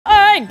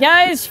Alright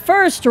guys,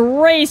 first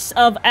race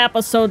of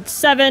episode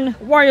 7,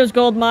 Wario's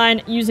Gold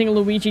Mine, using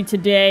Luigi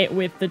today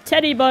with the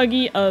Teddy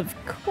Buggy, of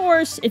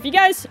course. If you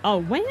guys... Oh,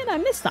 when did I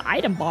miss the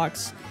item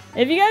box?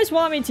 If you guys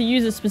want me to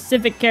use a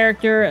specific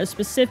character, a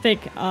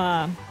specific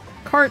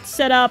cart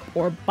setup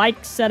or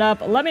bike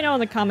setup, let me know in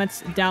the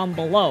comments down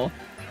below.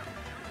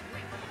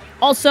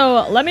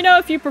 Also, let me know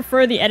if you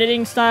prefer the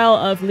editing style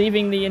of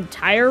leaving the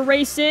entire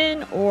race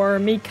in, or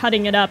me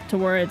cutting it up to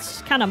where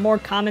it's kind of more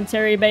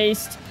commentary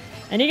based.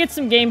 And you get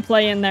some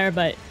gameplay in there,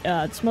 but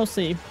it's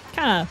mostly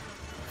kind of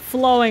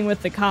flowing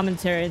with the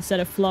commentary instead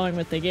of flowing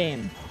with the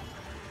game.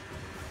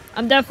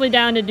 I'm definitely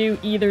down to do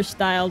either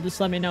style.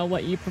 Just let me know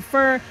what you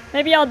prefer.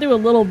 Maybe I'll do a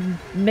little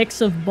mix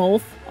of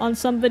both on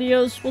some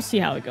videos. We'll see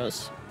how it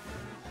goes.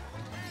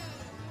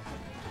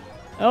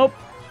 Oh,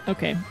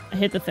 okay. I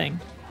hit the thing.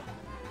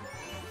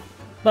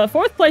 But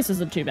 4th place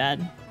isn't too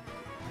bad.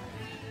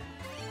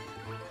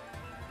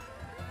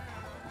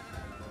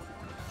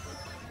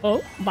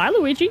 Oh, bye,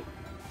 Luigi.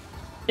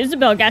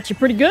 Isabelle got you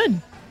pretty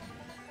good.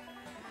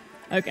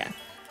 Okay.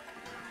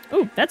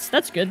 Ooh,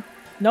 that's good.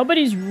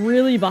 Nobody's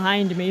really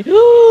behind me.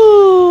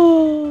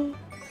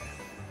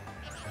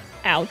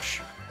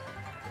 Ouch.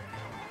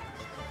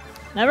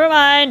 Never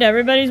mind,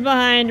 everybody's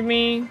behind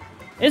me.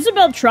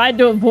 Isabelle tried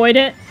to avoid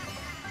it.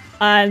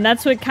 And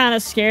that's what kind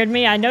of scared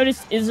me. I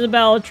noticed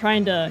Isabelle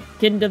trying to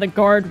get into the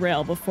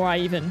guardrail before I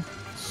even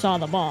saw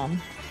the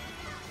bomb.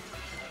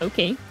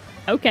 Okay.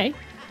 Okay.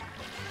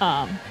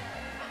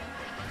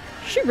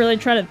 She really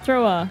tried to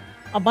throw a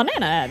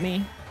banana at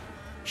me.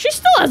 She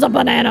still has a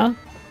banana!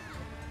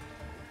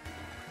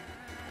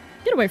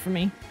 Get away from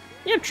me.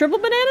 You have triple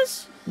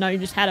bananas? No, you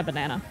just had a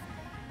banana.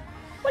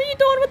 What are you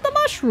doing with the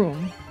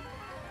mushroom?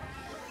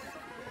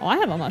 Oh, I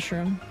have a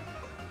mushroom.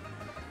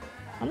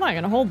 I'm not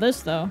gonna hold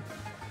this, though.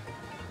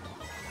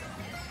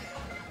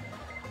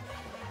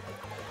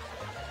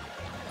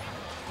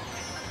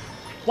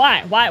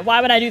 Why? Why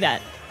would I do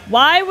that?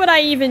 Why would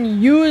I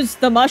even use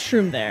the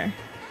mushroom there?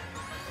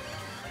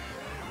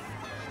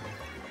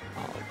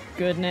 Oh,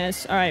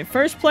 goodness. Alright,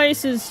 first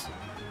place is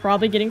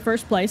probably getting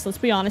first place. Let's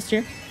be honest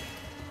here.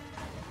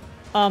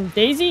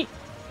 Daisy.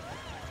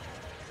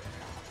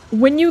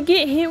 When you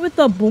get hit with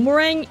the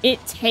boomerang,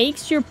 it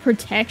takes your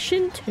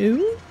protection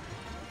too?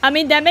 I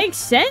mean, that makes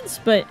sense,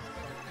 but...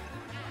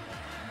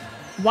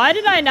 why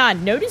did I not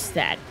notice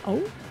that?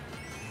 Oh.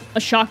 A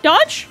shock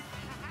dodge?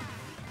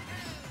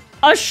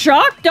 A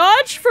shock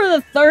dodge for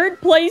the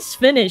 3rd place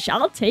finish.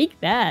 I'll take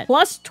that.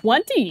 Plus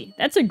 20.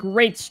 That's a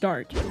great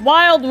start.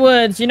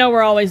 Wildwoods. You know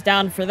we're always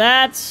down for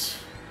that.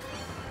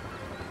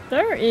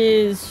 There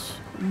is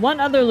one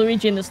other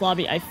Luigi in this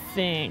lobby, I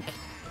think.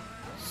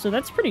 So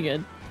that's pretty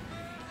good.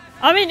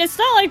 I mean, it's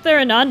not like they're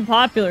an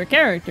unpopular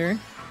character.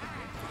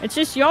 It's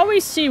just you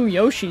always see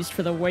Yoshi's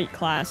for the weight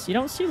class. You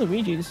don't see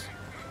Luigi's.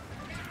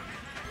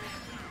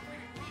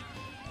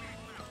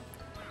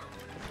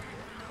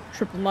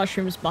 Triple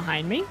mushrooms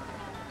behind me.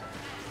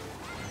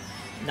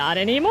 Not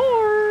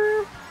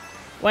anymore.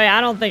 Wait,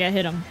 I don't think I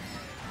hit him.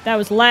 That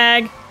was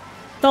lag.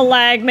 The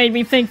lag made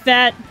me think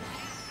that.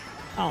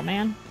 Oh,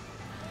 man.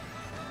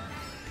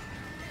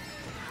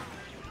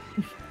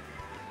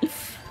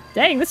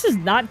 Dang, this is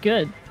not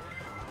good.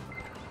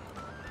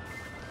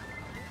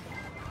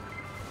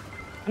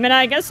 I mean,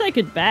 I guess I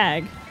could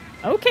bag.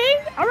 Okay,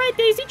 alright,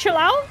 Daisy, chill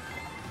out.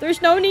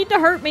 There's no need to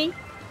hurt me.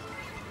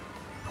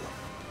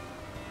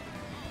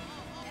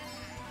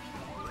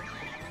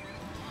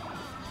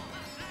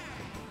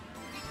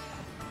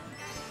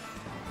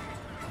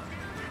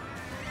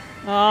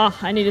 Oh,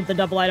 I needed the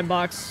double item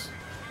box.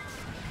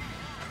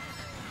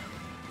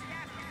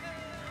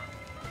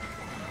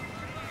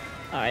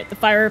 Alright, the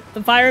fire,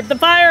 the fire, the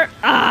fire!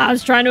 Ah, I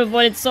was trying to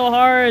avoid it so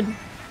hard.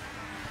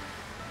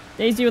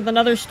 Daisy with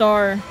another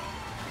star.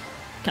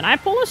 Can I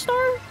pull a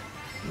star?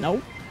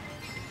 Nope.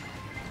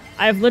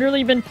 I've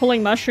literally been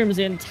pulling mushrooms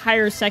the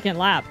entire 2nd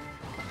lap.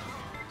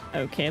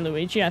 Okay,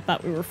 Luigi, I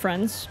thought we were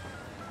friends.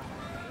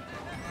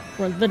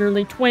 We're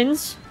literally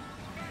twins.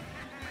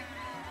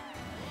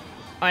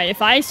 Alright,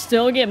 if I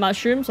still get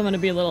mushrooms, I'm gonna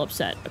be a little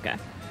upset. Okay.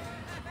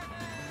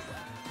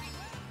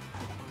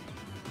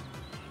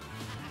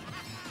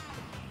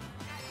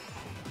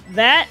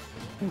 That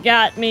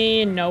got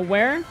me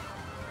nowhere.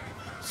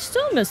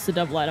 Still missed the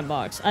double item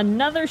box.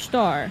 Another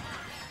star.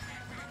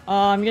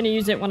 I'm gonna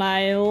use it when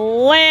I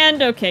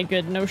land. Okay,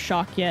 good. No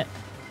shock yet.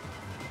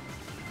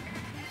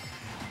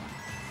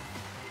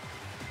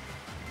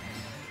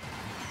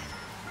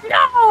 No!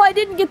 I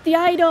didn't get the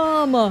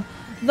item!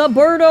 The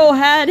birdo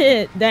had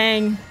it!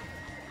 Dang.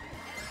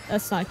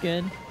 That's not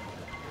good.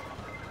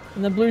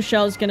 And the blue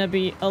shell is gonna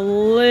be a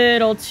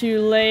little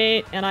too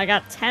late. And I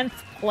got 10th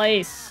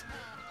place.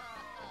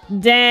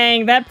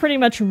 Dang, that pretty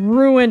much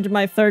ruined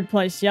my 3rd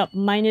place. Yep,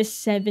 minus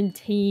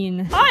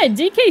 17. Alright,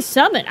 DK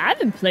Summit. I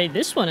haven't played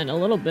this one in a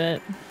little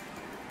bit.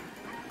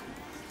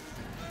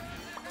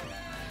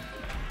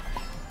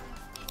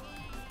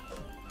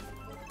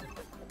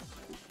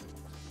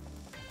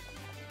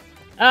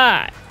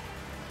 Alright.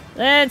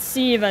 Let's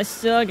see if I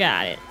still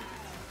got it.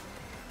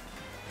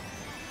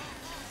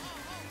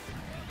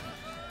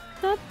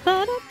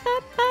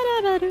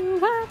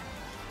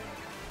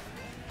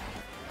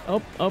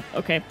 Oh,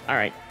 okay,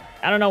 alright.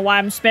 I don't know why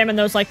I'm spamming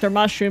those like they're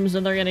mushrooms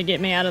and they're gonna get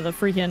me out of the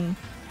freaking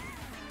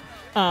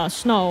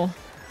snow.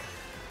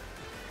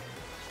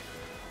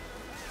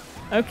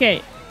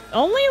 Okay,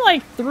 only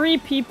like 3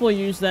 people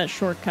use that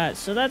shortcut,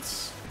 so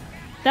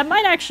that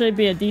might actually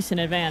be a decent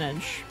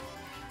advantage.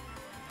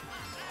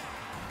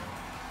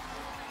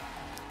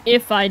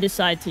 If I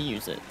decide to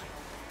use it.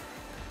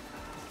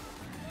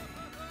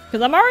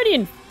 Because I'm already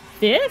in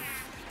 5th?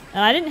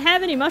 And I didn't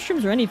have any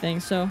mushrooms or anything,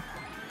 so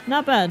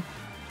not bad.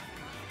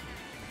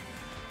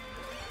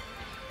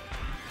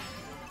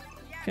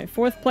 Okay,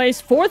 4th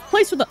place. 4th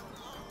place with a...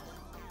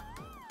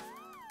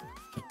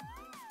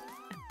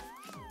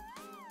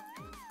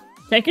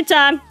 Take your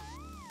time.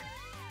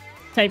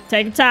 Take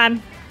your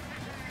time.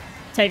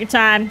 Take your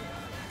time.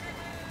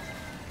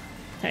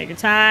 Take your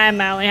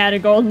time. I only had a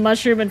golden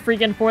mushroom in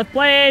freaking 4th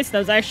place. That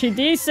was actually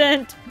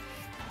decent.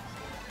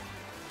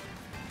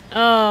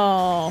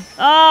 Oh.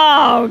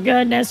 Oh,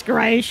 goodness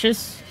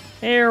gracious.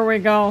 Here we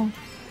go.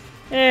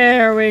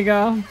 Here we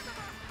go.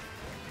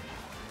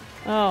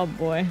 Oh,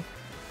 boy.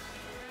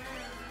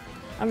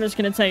 I'm just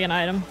gonna take an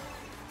item.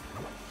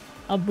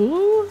 A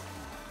boo?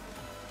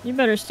 You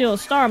better steal a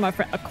star, my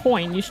friend. A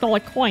coin. You stole a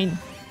coin.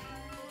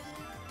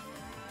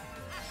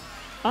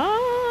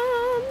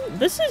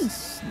 This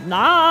is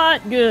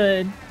not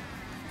good.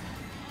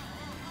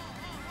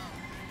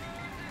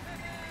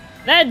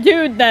 That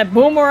dude that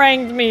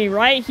boomeranged me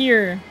right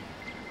here.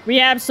 We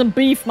have some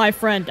beef, my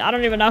friend. I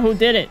don't even know who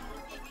did it.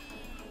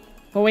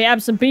 But we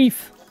have some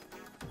beef.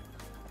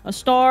 A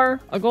star,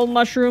 a gold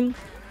mushroom,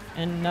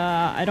 and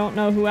I don't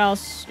know who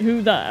else. I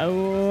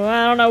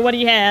don't know what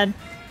he had.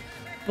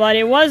 But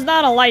it was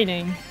not a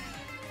lightning.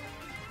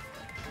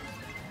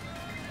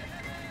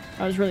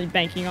 I was really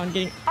banking on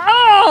getting...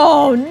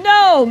 Oh,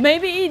 no!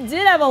 Maybe he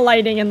did have a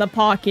lightning in the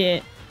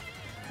pocket.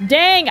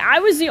 Dang, I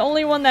was the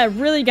only one that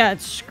really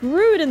got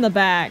screwed in the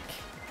back.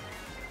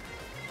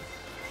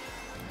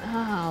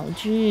 Oh,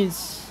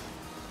 jeez.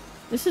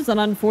 This is an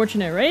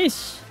unfortunate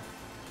race.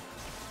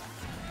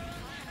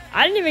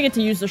 I didn't even get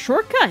to use the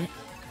shortcut.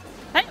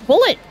 Hey,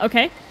 bullet!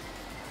 Okay.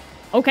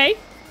 Okay.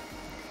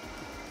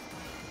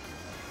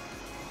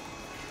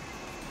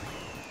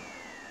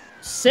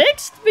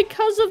 Sixth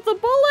because of the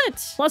bullet.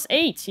 Plus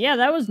 8. Yeah,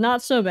 that was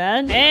not so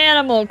bad.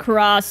 Animal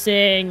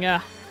Crossing. I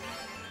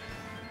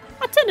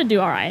tend to do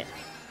alright.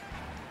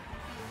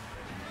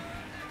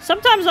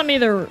 Sometimes I'm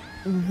either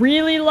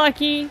really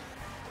lucky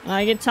and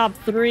I get top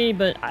 3,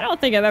 but I don't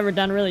think I've ever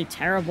done really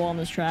terrible on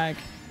this track.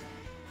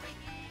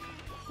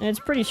 And it's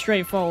pretty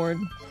straightforward.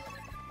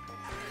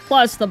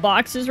 Plus, the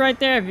boxes right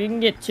there, if you can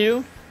get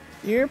 2,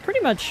 you're pretty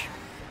much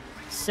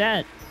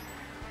set.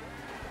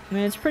 I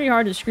mean, it's pretty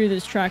hard to screw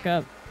this track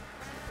up.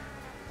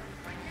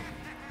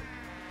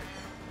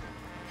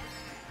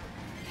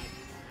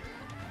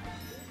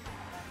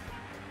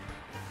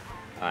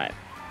 Alright,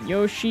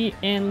 Yoshi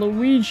and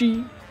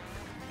Luigi.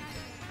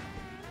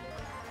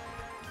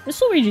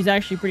 This Luigi's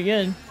actually pretty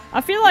good.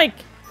 I feel like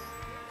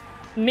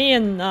me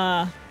and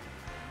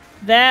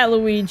that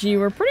Luigi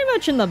were pretty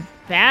much in the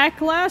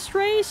back last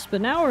race, but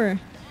now we're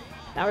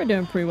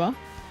doing pretty well.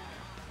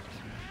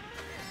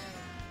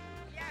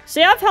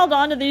 See, I've held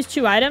on to these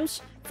 2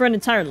 items for an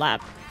entire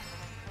lap,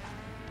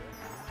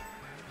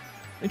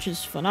 which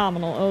is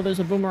phenomenal. Oh, there's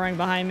a boomerang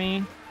behind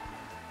me.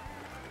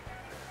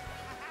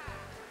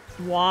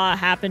 What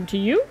happened to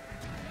you?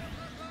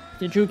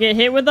 Did you get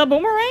hit with a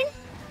boomerang?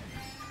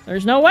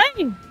 There's no way!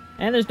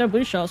 And there's no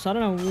blue shell, so I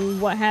don't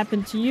know what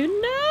happened to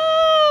you.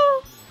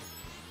 No!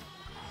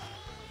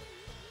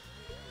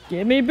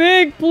 Give me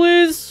big,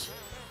 please!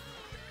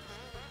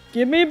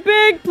 Give me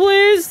big,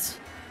 please!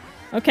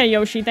 Okay,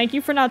 Yoshi, thank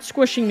you for not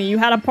squishing me. You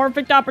had a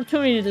perfect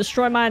opportunity to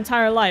destroy my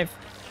entire life.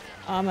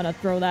 I'm gonna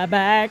throw that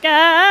back.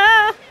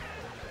 Ah!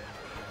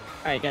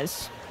 Alright,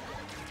 guys.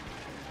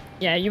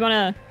 Yeah, you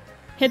wanna...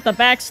 hit the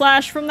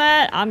backslash from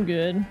that? I'm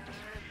good.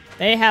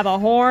 They have a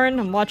horn.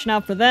 I'm watching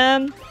out for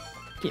them.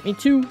 Get me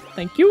 2.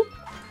 Thank you.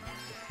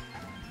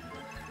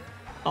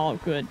 Oh,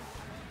 good.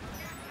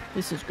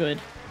 This is good.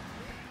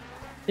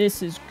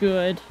 This is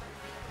good.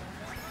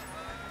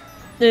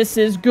 This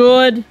is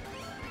good.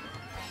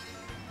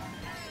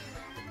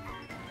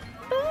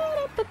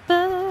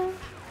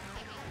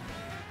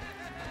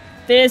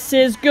 This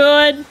is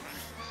good.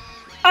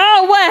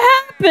 Oh,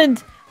 what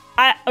happened?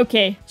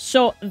 Okay,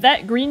 so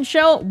that green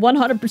shell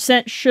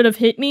 100% should have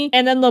hit me,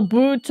 and then the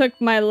boo took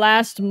my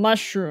last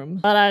mushroom.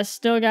 But I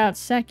still got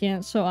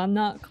second, so I'm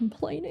not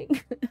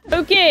complaining.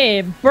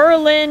 Okay,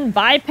 Berlin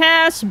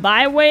Bypass,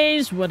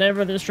 Byways,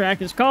 whatever this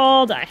track is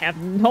called, I have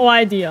no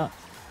idea.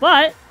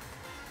 But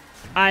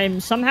I'm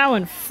somehow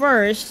in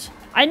first.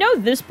 I know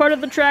this part of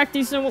the track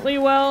decently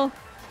well,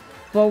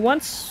 but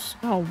once...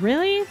 Oh,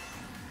 really?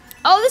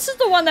 Oh, this is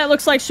the one that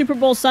looks like Super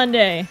Bowl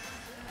Sunday.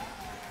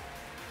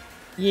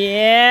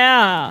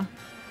 Yeah.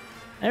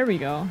 There we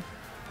go.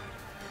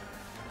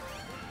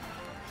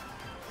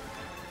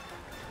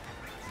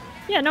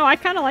 Yeah, no, I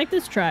kind of like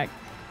this track.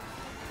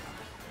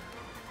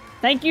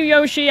 Thank you,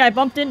 Yoshi. I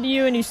bumped into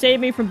you and you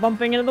saved me from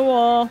bumping into the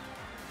wall.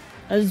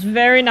 That was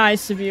very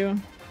nice of you.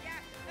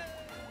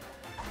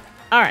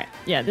 Alright.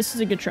 Yeah, this is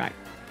a good track.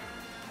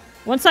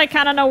 Once I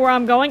kind of know where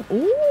I'm going...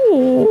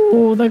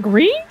 Ooh, the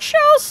green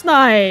shell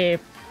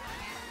snipe!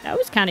 That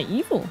was kind of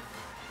evil.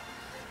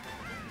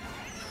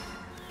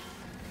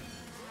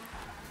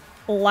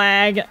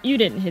 Lag. You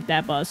didn't hit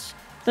that bus.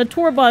 The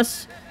tour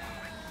bus...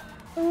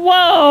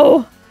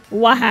 Whoa!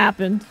 What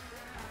happened?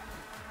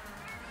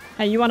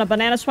 Hey, you want to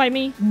banana swipe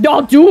me?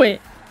 Don't do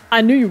it!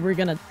 I knew you were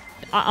gonna...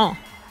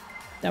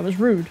 That was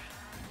rude.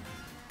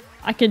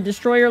 I can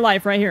destroy your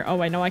life right here. Oh,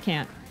 wait, no, I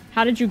can't.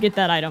 How did you get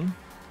that item?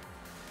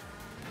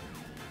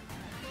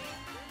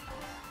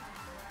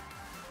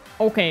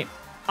 Okay,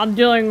 I'm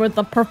dealing with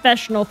a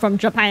professional from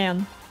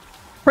Japan.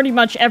 Pretty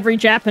much every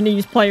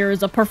Japanese player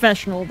is a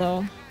professional,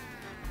 though.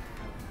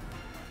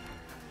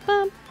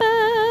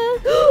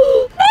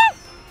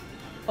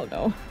 Oh,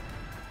 no.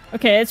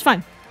 Okay, it's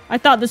fine. I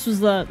thought this was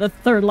the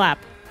third lap.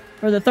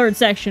 Or the third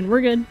section.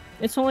 We're good.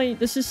 It's only...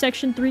 This is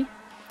section 3.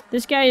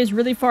 This guy is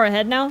really far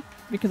ahead now.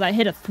 Because I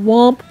hit a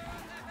thwomp.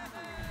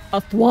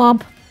 A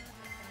thwomp.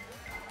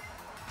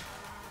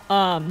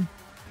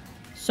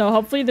 So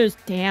hopefully there's...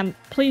 Damn.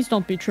 Please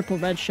don't be triple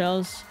red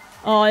shells.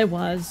 Oh, it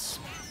was.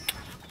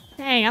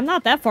 Dang, I'm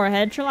not that far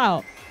ahead. Chill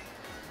out.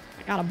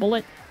 I got a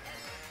bullet.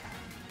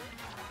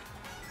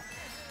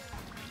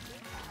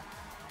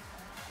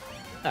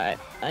 Alright.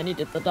 I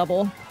needed the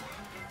double.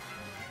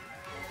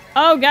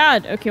 Oh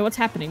god! Okay, what's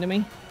happening to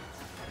me?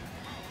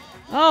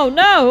 Oh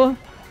no!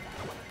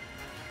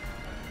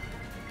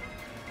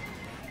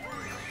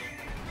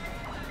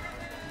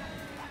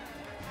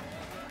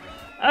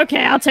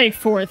 Okay, I'll take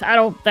 4th. I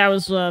don't... That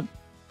was, a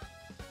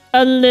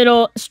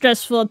little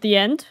stressful at the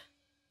end.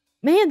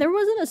 Man, there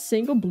wasn't a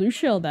single blue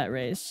shell that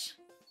race.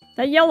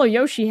 That yellow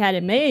Yoshi had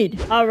it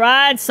made.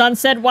 Alright,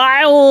 Sunset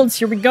Wilds!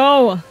 Here we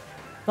go!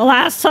 The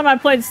last time I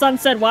played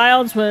Sunset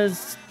Wilds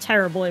was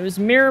terrible. It was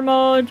mirror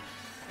mode.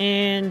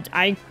 And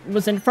I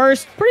was in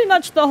first pretty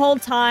much the whole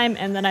time,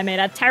 and then I made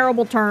a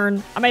terrible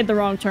turn. I made the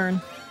wrong turn.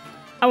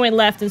 I went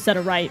left instead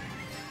of right.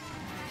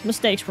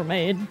 Mistakes were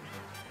made.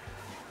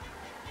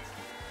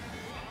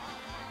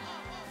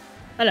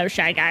 Hello,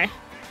 Shy Guy.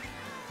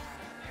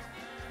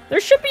 There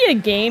should be a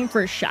game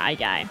for Shy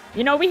Guy.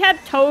 You know, we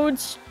had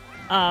Toad's,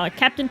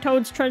 Captain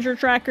Toad's Treasure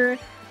Tracker.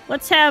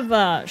 Let's have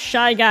a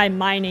Shy Guy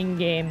mining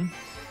game.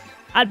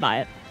 I'd buy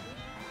it.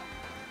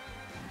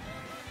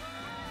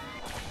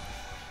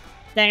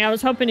 Dang, I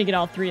was hoping to get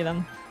all 3 of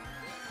them.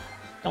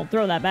 Don't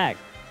throw that back.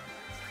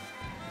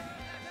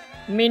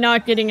 Me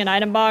not getting an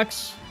item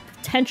box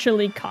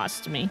potentially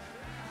cost me.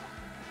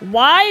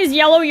 Why is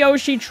Yellow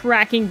Yoshi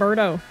tracking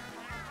Birdo?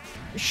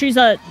 She's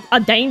a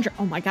danger.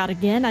 Oh my god,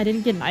 again? I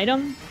didn't get an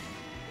item?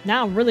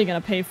 Now I'm really gonna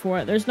pay for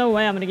it. There's no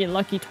way I'm gonna get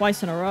lucky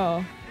twice in a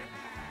row.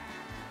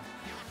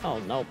 Oh,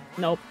 nope.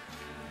 Nope.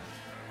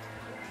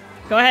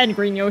 Go ahead,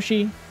 Green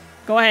Yoshi.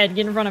 Go ahead,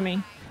 get in front of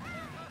me.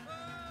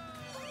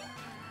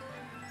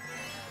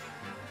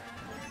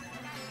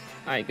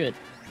 Alright, good.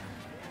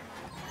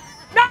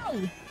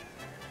 No!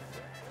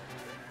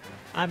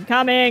 I'm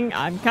coming,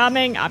 I'm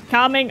coming, I'm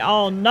coming.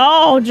 Oh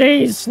no,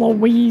 jeez,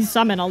 Louise.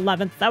 I'm in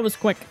 11th. That was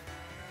quick.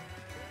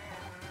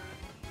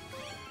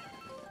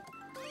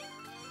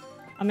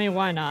 I mean,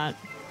 why not?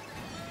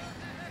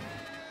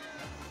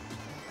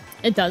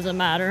 It doesn't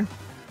matter.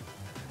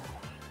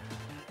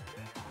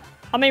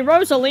 I mean,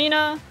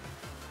 Rosalina,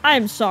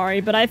 I'm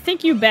sorry, but I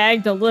think you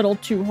bagged a little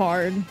too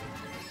hard.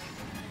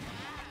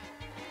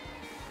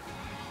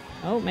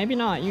 Oh, maybe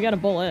not. You got a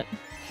bullet.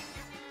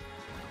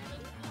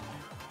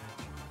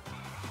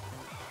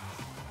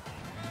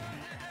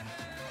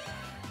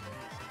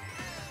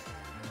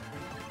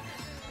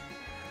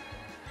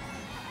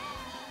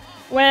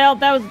 Well,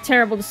 that was a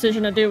terrible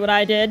decision to do what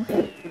I did.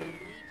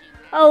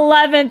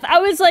 11th. I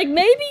was like,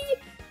 maybe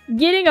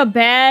getting a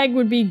bag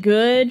would be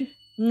good.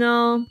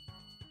 No.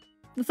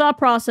 The thought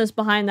process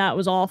behind that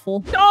was awful.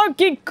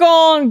 Donkey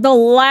Kong, the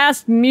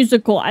last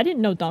musical. I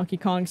didn't know Donkey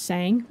Kong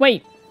sang.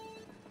 Wait.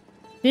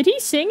 Did he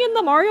sing in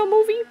the Mario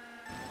movie?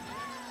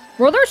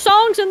 Were there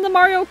songs in the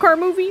Mario Kart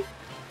movie?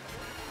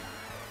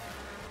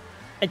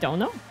 I don't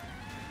know.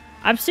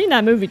 I've seen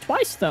that movie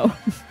twice, though.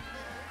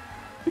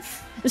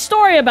 The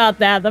story about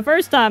that, the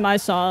first time I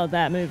saw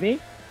that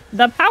movie,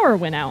 the power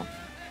went out.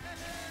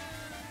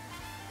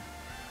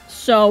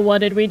 So what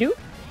did we do?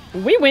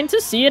 We went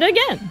to see it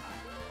again.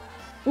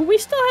 Well, we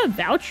still have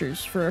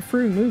vouchers for a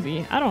free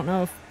movie. I don't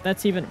know if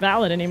that's even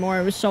valid anymore.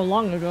 It was so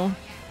long ago.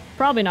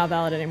 Probably not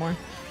valid anymore.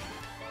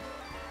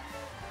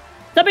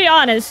 To be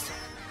honest,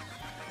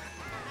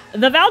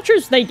 the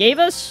vouchers they gave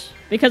us,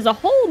 because the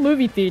whole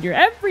movie theater,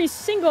 every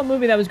single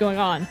movie that was going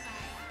on,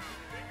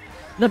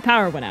 the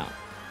power went out.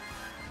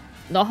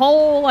 The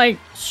whole, like,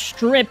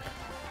 strip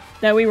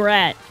that we were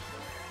at,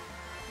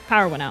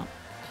 power went out.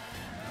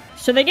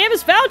 So they gave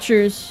us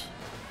vouchers,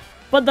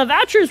 but the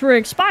vouchers were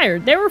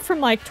expired. They were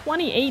from, like,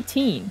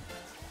 2018.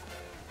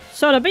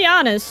 So to be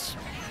honest,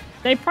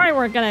 they probably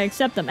weren't going to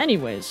accept them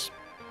anyways.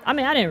 I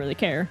mean, I didn't really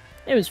care.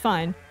 It was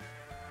fine.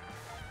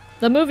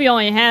 The movie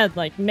only had,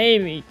 like,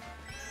 maybe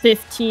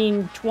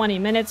 15, 20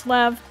 minutes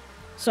left.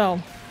 So,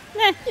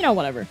 you know,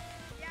 whatever.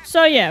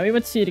 So, yeah, we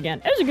would see it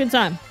again. It was a good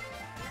time.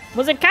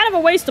 Was it kind of a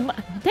waste of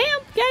money? Damn,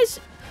 guys.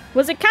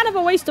 Was it kind of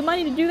a waste of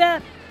money to do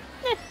that?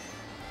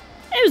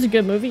 It was a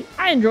good movie.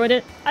 I enjoyed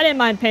it. I didn't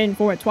mind paying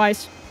for it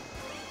twice.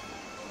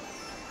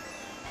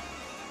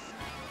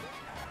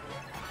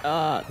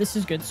 This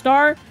is good.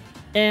 Star.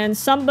 And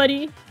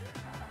somebody,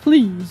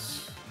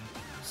 please.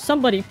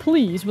 Somebody,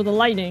 please, with a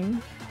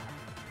lightning.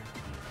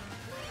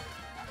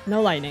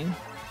 No lightning.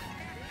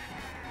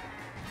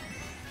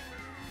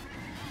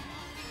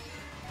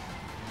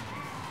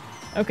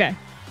 Okay.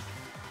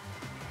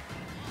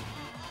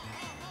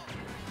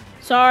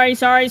 Sorry,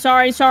 sorry,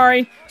 sorry,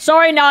 sorry.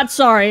 Sorry, not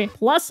sorry.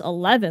 Plus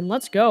 11.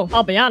 Let's go.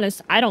 I'll be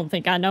honest, I don't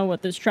think I know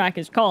what this track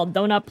is called.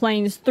 Donut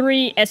Plains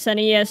 3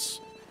 SNES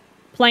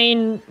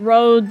Plain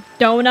Road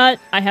Donut.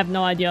 I have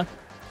no idea.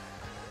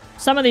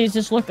 Some of these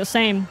just look the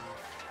same.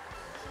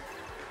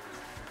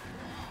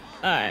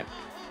 Alright.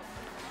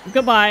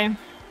 Goodbye.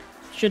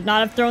 Should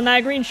not have thrown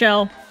that green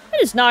shell. I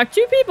just knocked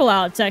 2 people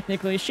out,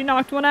 technically. She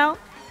knocked one out.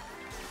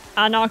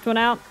 I knocked one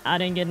out. I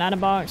didn't get an item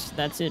box.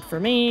 That's it for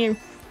me.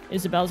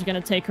 Isabel's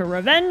gonna take her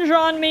revenge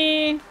on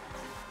me.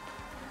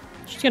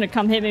 She's gonna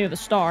come hit me with a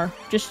star.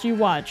 Just you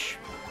watch.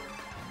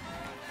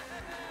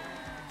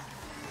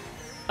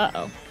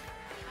 Uh-oh.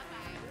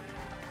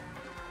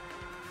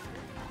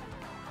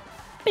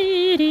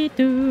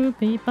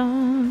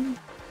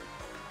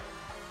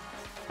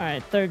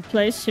 Alright, 3rd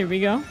place. Here we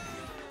go.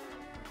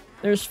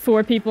 There's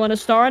 4 people and a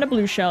star and a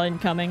blue shell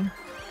incoming.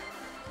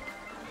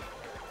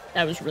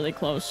 That was really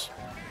close.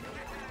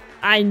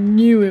 I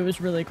knew it was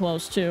really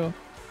close, too.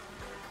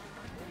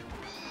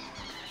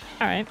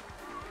 Alright.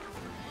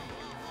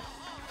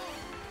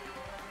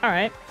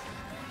 Alright.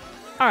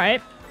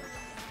 Alright.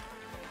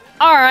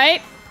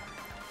 Alright.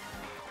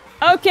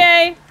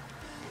 Okay.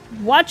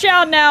 Watch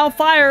out now,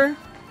 fire.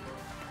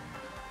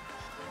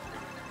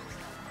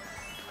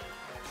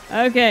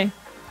 Okay.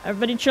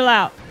 Everybody chill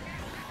out.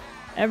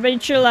 Everybody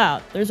chill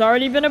out. There's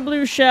already been a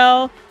blue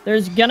shell.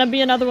 There's gonna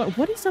be another one.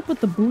 What is up with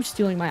the boo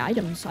stealing my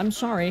items? I'm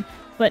sorry.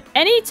 But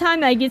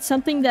anytime I get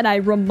something that I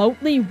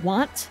remotely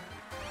want,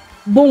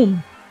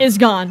 boom, is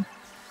gone.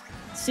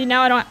 See,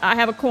 now I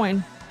have a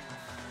coin.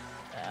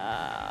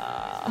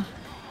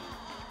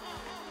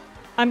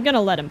 I'm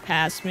gonna let him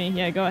pass me.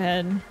 Yeah, go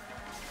ahead.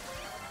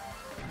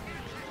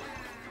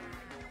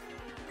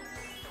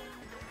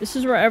 This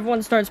is where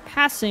everyone starts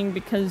passing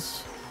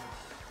because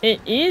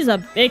it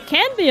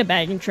can be a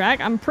bagging track.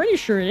 I'm pretty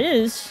sure it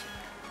is.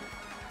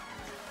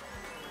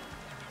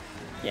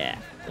 Yeah,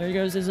 there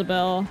goes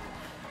Isabel.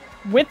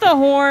 With the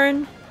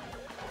horn.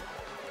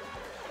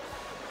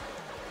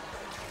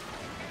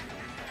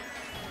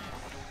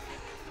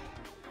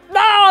 No,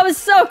 I was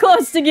so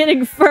close to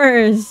getting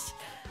first.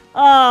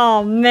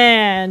 Oh,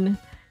 man.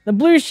 The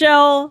blue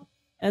shell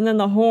and then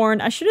the horn.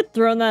 I should have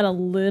thrown that a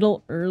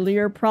little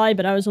earlier, probably,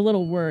 but I was a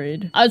little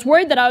worried. I was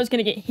worried that I was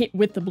going to get hit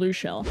with the blue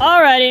shell.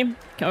 Alrighty.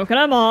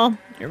 Coconut Mall.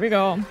 Here we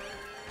go.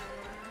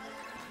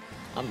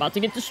 I'm about to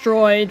get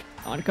destroyed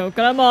on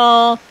Coconut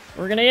Mall.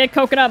 We're gonna get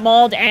Coconut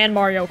Mauled and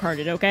Mario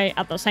Karted, okay?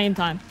 At the same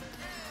time.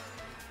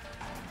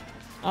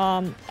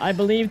 I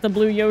believe the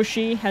blue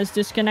Yoshi has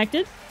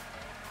disconnected.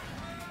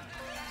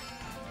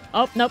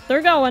 Oh, nope,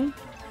 they're going.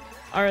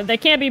 Or they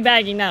can't be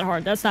bagging that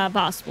hard. That's not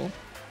possible.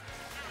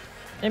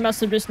 They must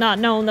have just not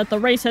known that the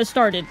race has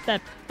started.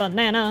 That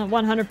banana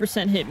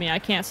 100% hit me. I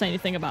can't say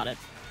anything about it.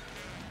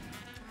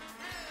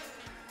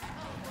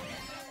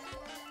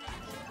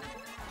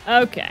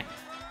 Okay.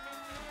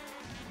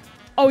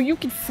 Oh, you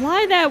can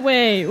fly that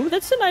way. Ooh,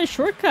 that's a nice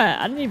shortcut.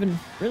 I didn't even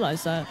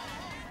realize that.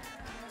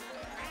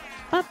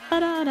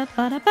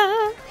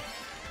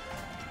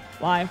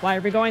 Why? Why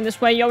are we going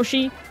this way,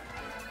 Yoshi?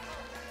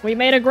 We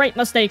made a great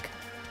mistake.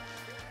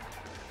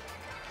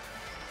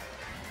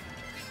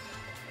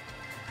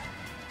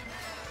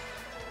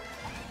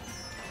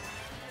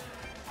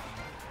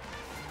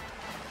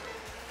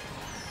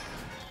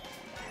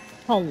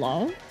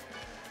 Hello?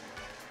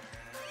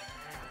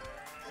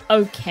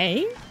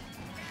 Okay.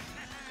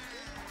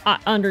 I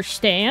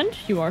understand.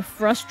 You are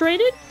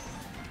frustrated.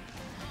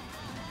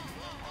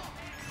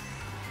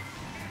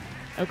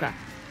 Okay.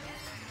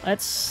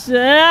 Let's...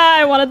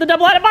 I wanted the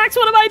double item box.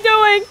 What am I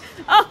doing?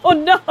 Oh,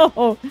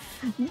 no.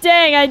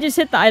 Dang, I just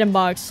hit the item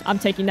box. I'm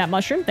taking that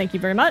mushroom. Thank you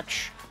very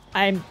much.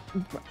 I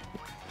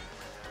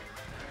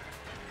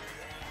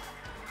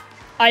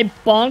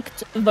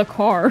bonked the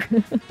car.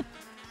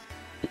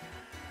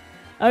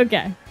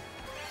 Okay.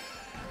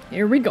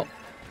 Here we go.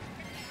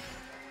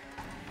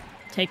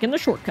 Taking the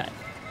shortcut.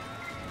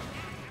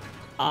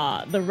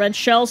 The red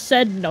shell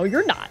said, no,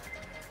 you're not.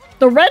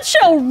 The red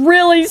shell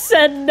really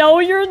said, no,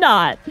 you're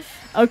not.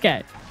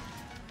 Okay.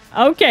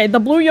 Okay, the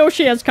blue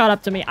Yoshi has caught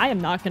up to me. I am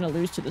not going to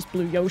lose to this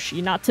blue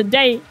Yoshi. Not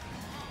today.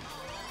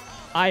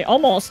 I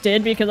almost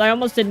did because I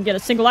almost didn't get a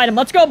single item.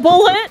 Let's go,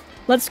 bullet!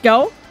 Let's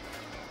go.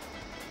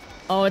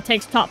 Oh, it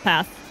takes top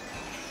path.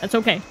 That's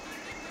okay.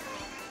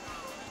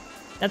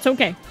 That's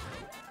okay.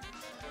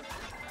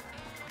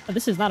 Oh,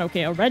 this is not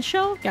okay. A red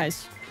shell?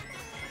 Guys.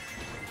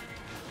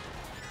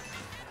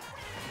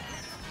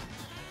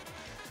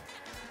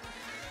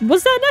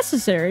 Was that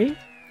necessary?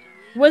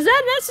 Was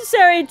that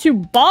necessary to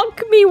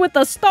bonk me with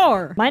a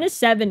star?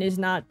 -7 is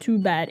not too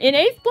bad. In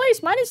 8th place,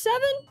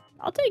 -7?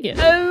 I'll take it.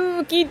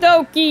 Okie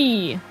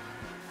dokie.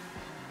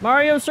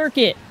 Mario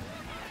Circuit.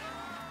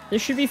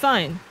 This should be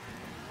fine.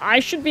 I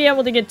should be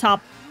able to get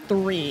top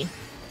 3.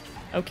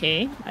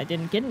 Okay, I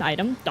didn't get an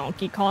item.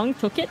 Donkey Kong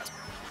took it.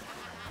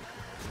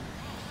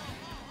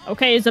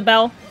 Okay,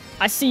 Isabelle.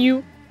 I see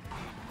you.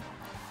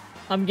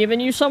 I'm giving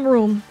you some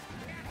room.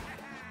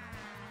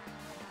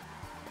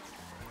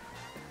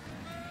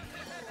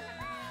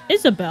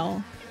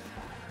 Isabelle,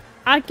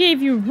 I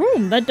gave you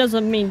room. That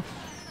doesn't mean...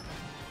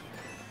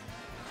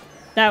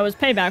 That was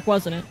payback,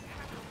 wasn't it?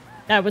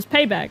 That was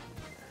payback.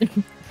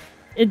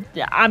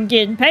 I'm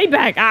getting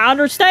payback. I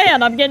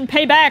understand. I'm getting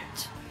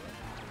paybacked.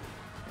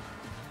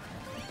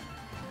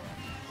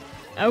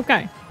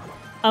 Okay.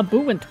 A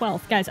boo and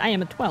 12. Guys, I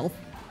am a 12.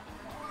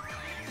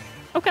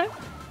 Okay.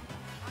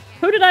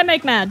 Who did I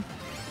make mad?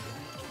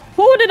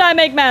 Who did I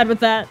make mad with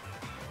that?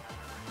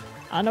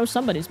 I know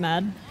somebody's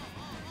mad.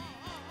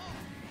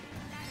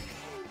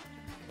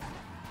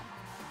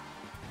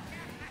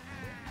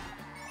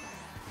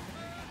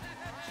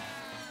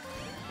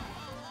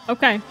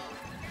 Okay.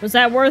 Was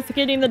that worth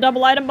getting the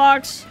double item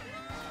box?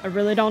 I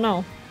really don't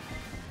know.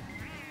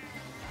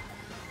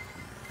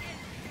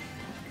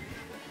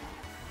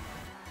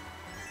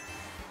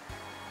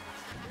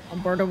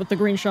 Alberta with the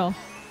green shell.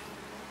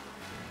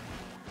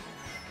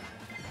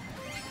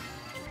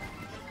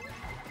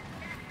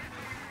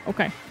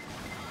 Okay.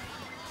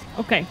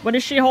 Okay, what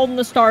is she holding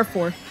the star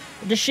for?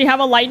 Does she have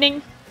a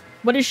lightning?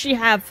 What does she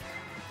have?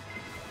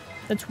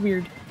 That's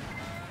weird.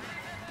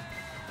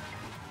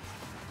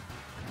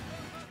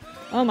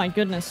 Oh my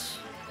goodness.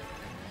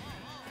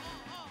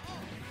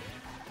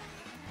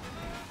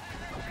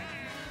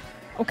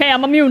 Okay,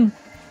 I'm immune.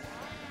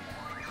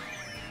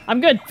 I'm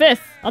good.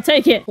 5th. I'll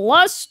take it.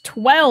 Plus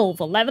 12.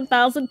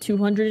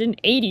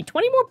 11,280.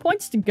 20 more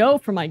points to go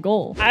for my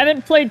goal. I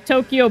haven't played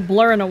Tokyo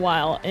Blur in a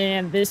while,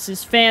 and this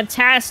is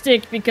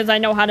fantastic because I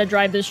know how to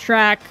drive this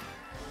track.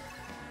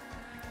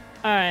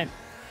 Alright.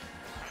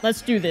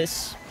 Let's do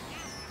this.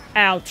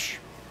 Ouch.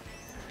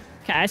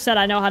 Okay, I said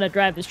I know how to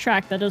drive this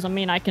track. That doesn't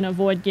mean I can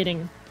avoid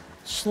getting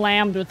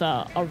slammed with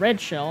a red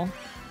shell.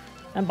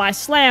 And by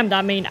slammed,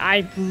 I mean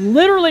I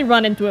literally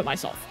run into it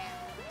myself.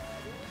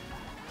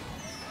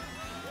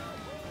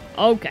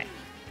 Okay.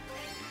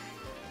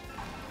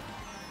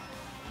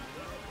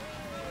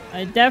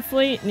 I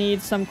definitely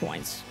need some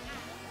coins.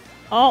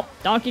 Oh,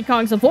 Donkey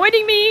Kong's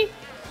avoiding me!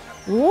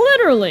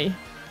 Literally.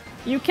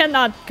 You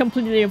cannot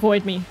completely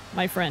avoid me,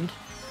 my friend.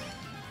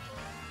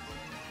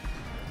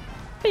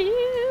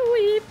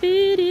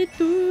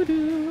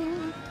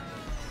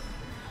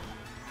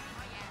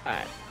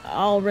 Alright,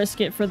 I'll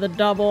risk it for the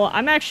double.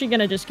 I'm actually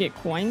gonna just get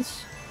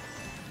coins.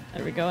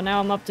 There we go. Now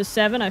I'm up to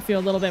 7. I feel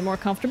a little bit more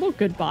comfortable.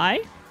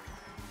 Goodbye.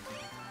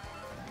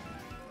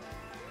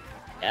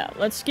 Yeah,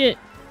 let's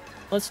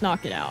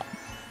knock it out.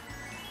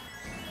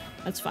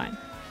 That's fine.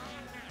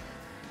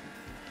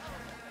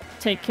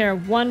 Take care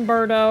of one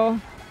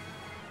birdo.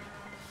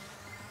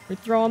 We're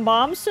throwing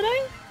bombs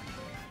today?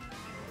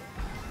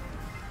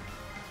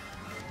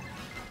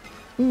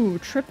 Ooh,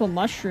 triple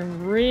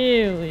mushroom,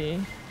 really?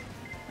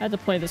 I had to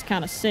play this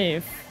kind of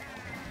safe.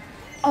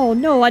 Oh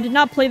no, I did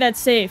not play that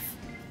safe.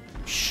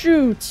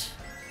 Shoot.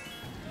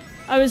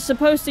 I was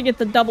supposed to get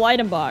the double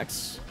item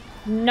box.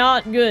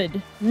 Not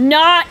good.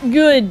 Not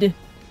good!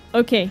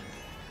 Okay.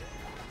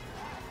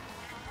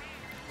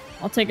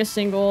 I'll take a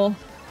single.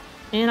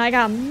 And I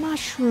got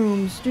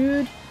mushrooms,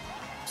 dude.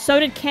 So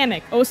did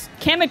Kamek. Oh,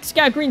 Kamek's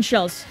got green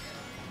shells.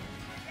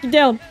 Get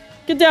down.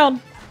 Get down.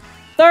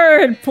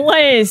 3rd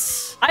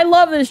place. I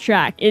love this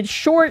track. It's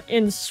short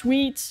and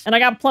sweet. And I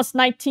got plus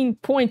 19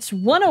 points.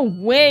 1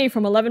 away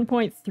from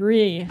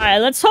 11.3.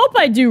 Alright, let's hope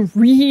I do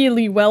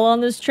really well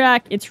on this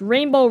track. It's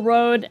Rainbow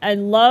Road. I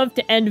love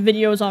to end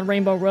videos on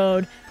Rainbow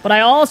Road. But I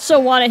also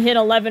want to hit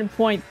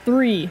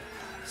 11.3.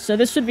 So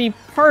this would be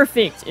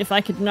perfect if I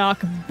could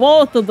knock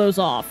both of those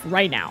off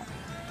right now.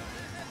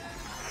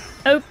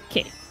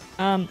 Okay.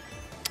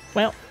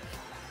 Well,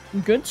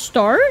 good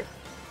start.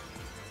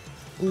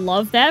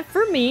 Love that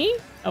for me.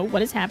 Oh,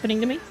 what is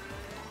happening to me?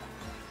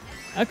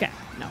 Okay,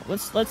 no,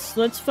 let's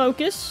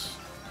focus.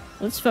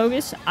 Let's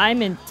focus.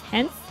 I'm in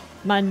 10th.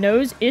 My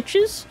nose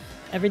itches.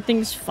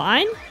 Everything's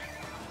fine.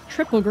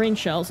 Triple green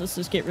shells. Let's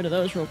just get rid of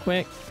those real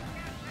quick.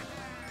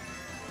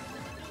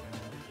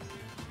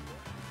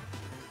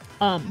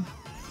 I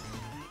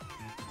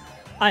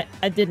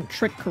didn't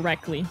trick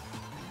correctly.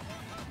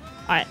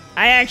 I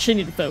actually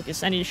need to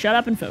focus. I need to shut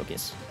up and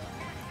focus.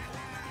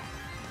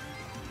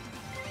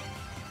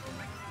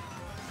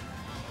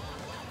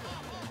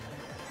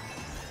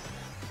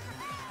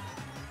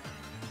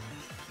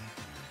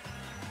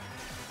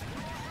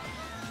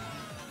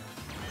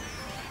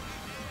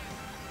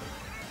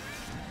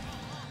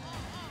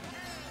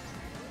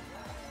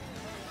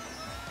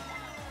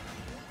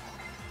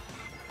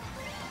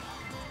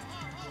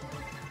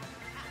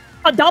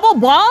 A double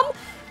bomb?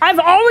 I've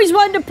always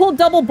wanted to pull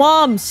double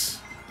bombs.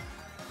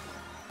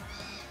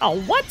 Oh,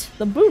 what?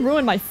 The boo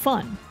ruined my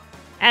fun.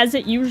 As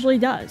it usually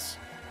does.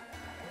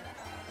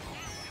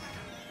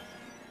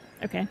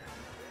 Okay.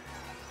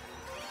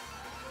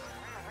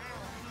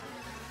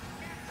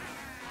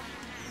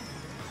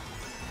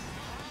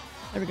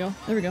 There we go.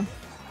 There we go.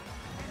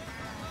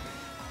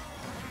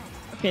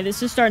 Okay,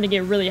 this is starting to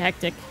get really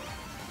hectic.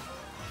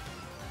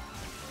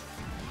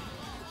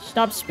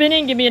 Stop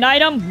spinning. Give me an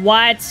item.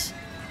 What?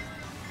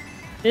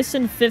 This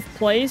in 5th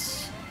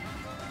place?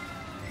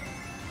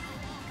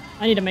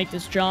 I need to make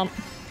this jump.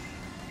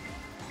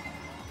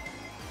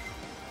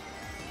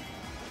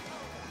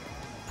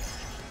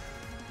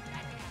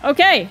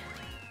 Okay.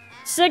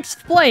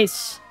 6th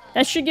place.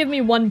 That should give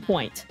me 1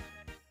 point.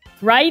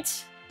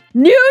 Right?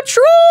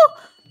 Neutral?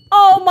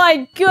 Oh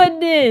my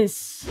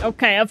goodness!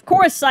 Okay, of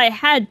course I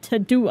had to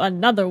do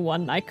another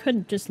one. I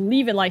couldn't just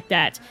leave it like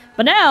that.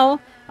 But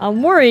now,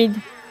 I'm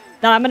worried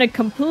that I'm gonna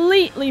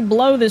completely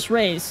blow this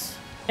race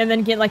and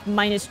then get like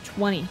minus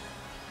 20.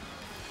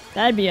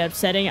 That'd be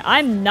upsetting.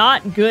 I'm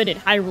not good at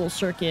Hyrule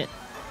Circuit.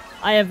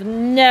 I have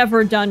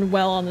never done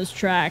well on this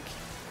track.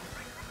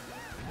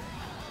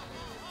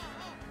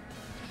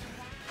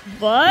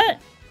 But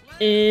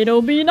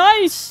it'll be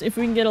nice if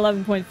we can get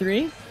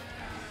 11.3.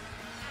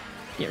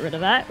 Get rid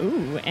of that.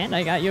 Ooh, and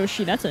I got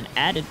Yoshi. That's an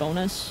added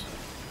bonus.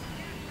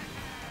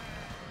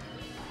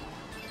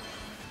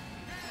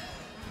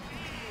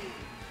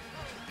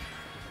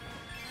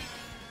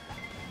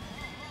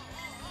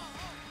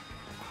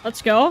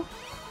 Let's go.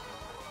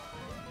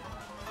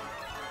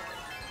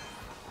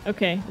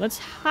 Okay, let's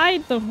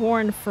hide the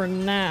horn for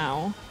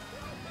now.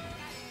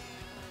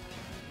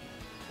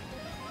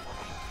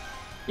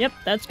 Yep,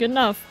 that's good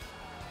enough.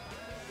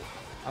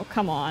 Oh,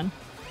 come on.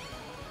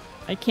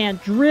 I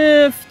can't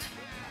drift.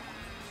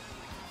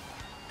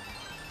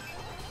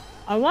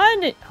 I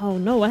wanted it. Oh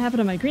no, what happened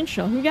to my green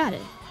shell? Who got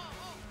it?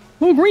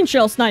 Who green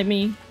shell sniped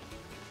me?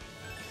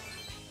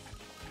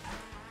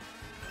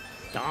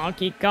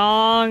 Donkey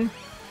Kong.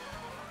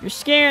 You're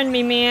scaring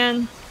me,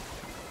 man.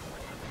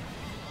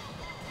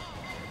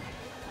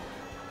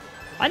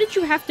 Why did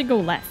you have to go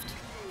left?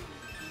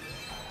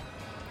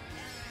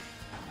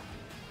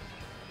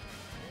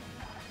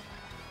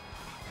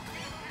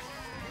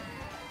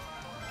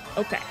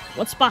 Okay,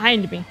 what's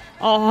behind me?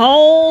 A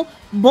whole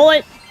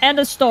bullet and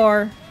a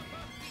star.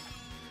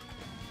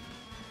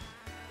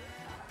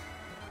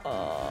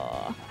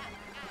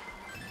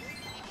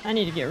 I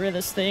need to get rid of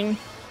this thing.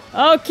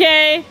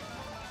 Okay.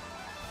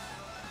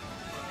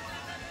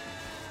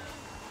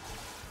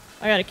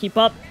 I gotta keep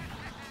up.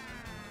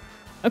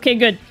 Okay,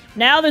 good.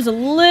 Now there's a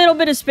little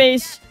bit of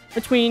space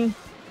between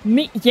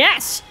me.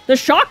 Yes! The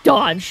shock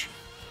dodge!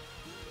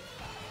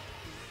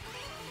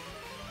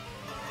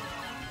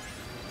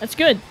 That's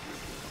good.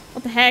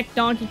 What the heck,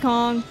 Donkey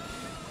Kong?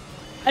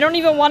 I don't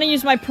even want to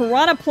use my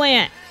piranha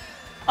plant.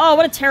 Oh,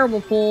 what a terrible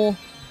pull.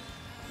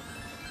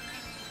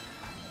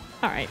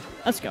 Alright,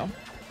 let's go.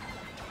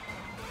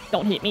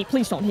 Don't hit me.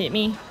 Please don't hit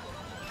me.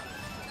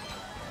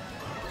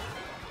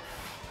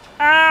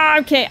 Ah,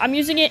 okay. I'm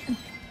using it.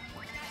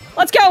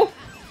 Let's go.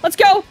 Let's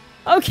go.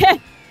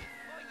 Okay.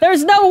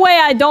 There's no way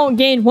I don't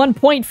gain 1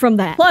 point from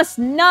that. Plus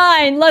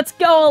 9. Let's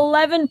go.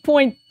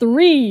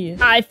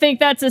 11.3. I think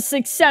that's a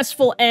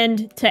successful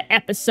end to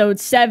episode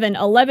 7.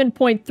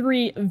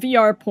 11.3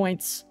 VR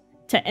points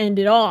to end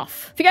it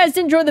off. If you guys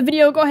did enjoy the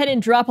video, go ahead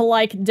and drop a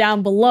like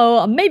down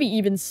below. Maybe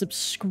even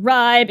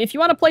subscribe. If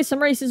you want to play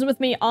some races with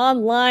me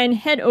online,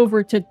 head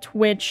over to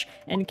Twitch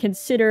and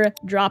consider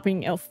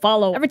dropping a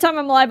follow. Every time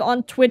I'm live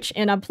on Twitch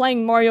and I'm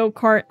playing Mario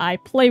Kart, I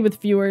play with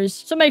viewers,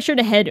 so make sure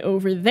to head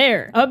over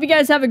there. I hope you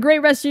guys have a great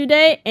rest of your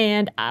day,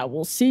 and I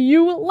will see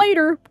you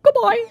later.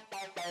 Goodbye!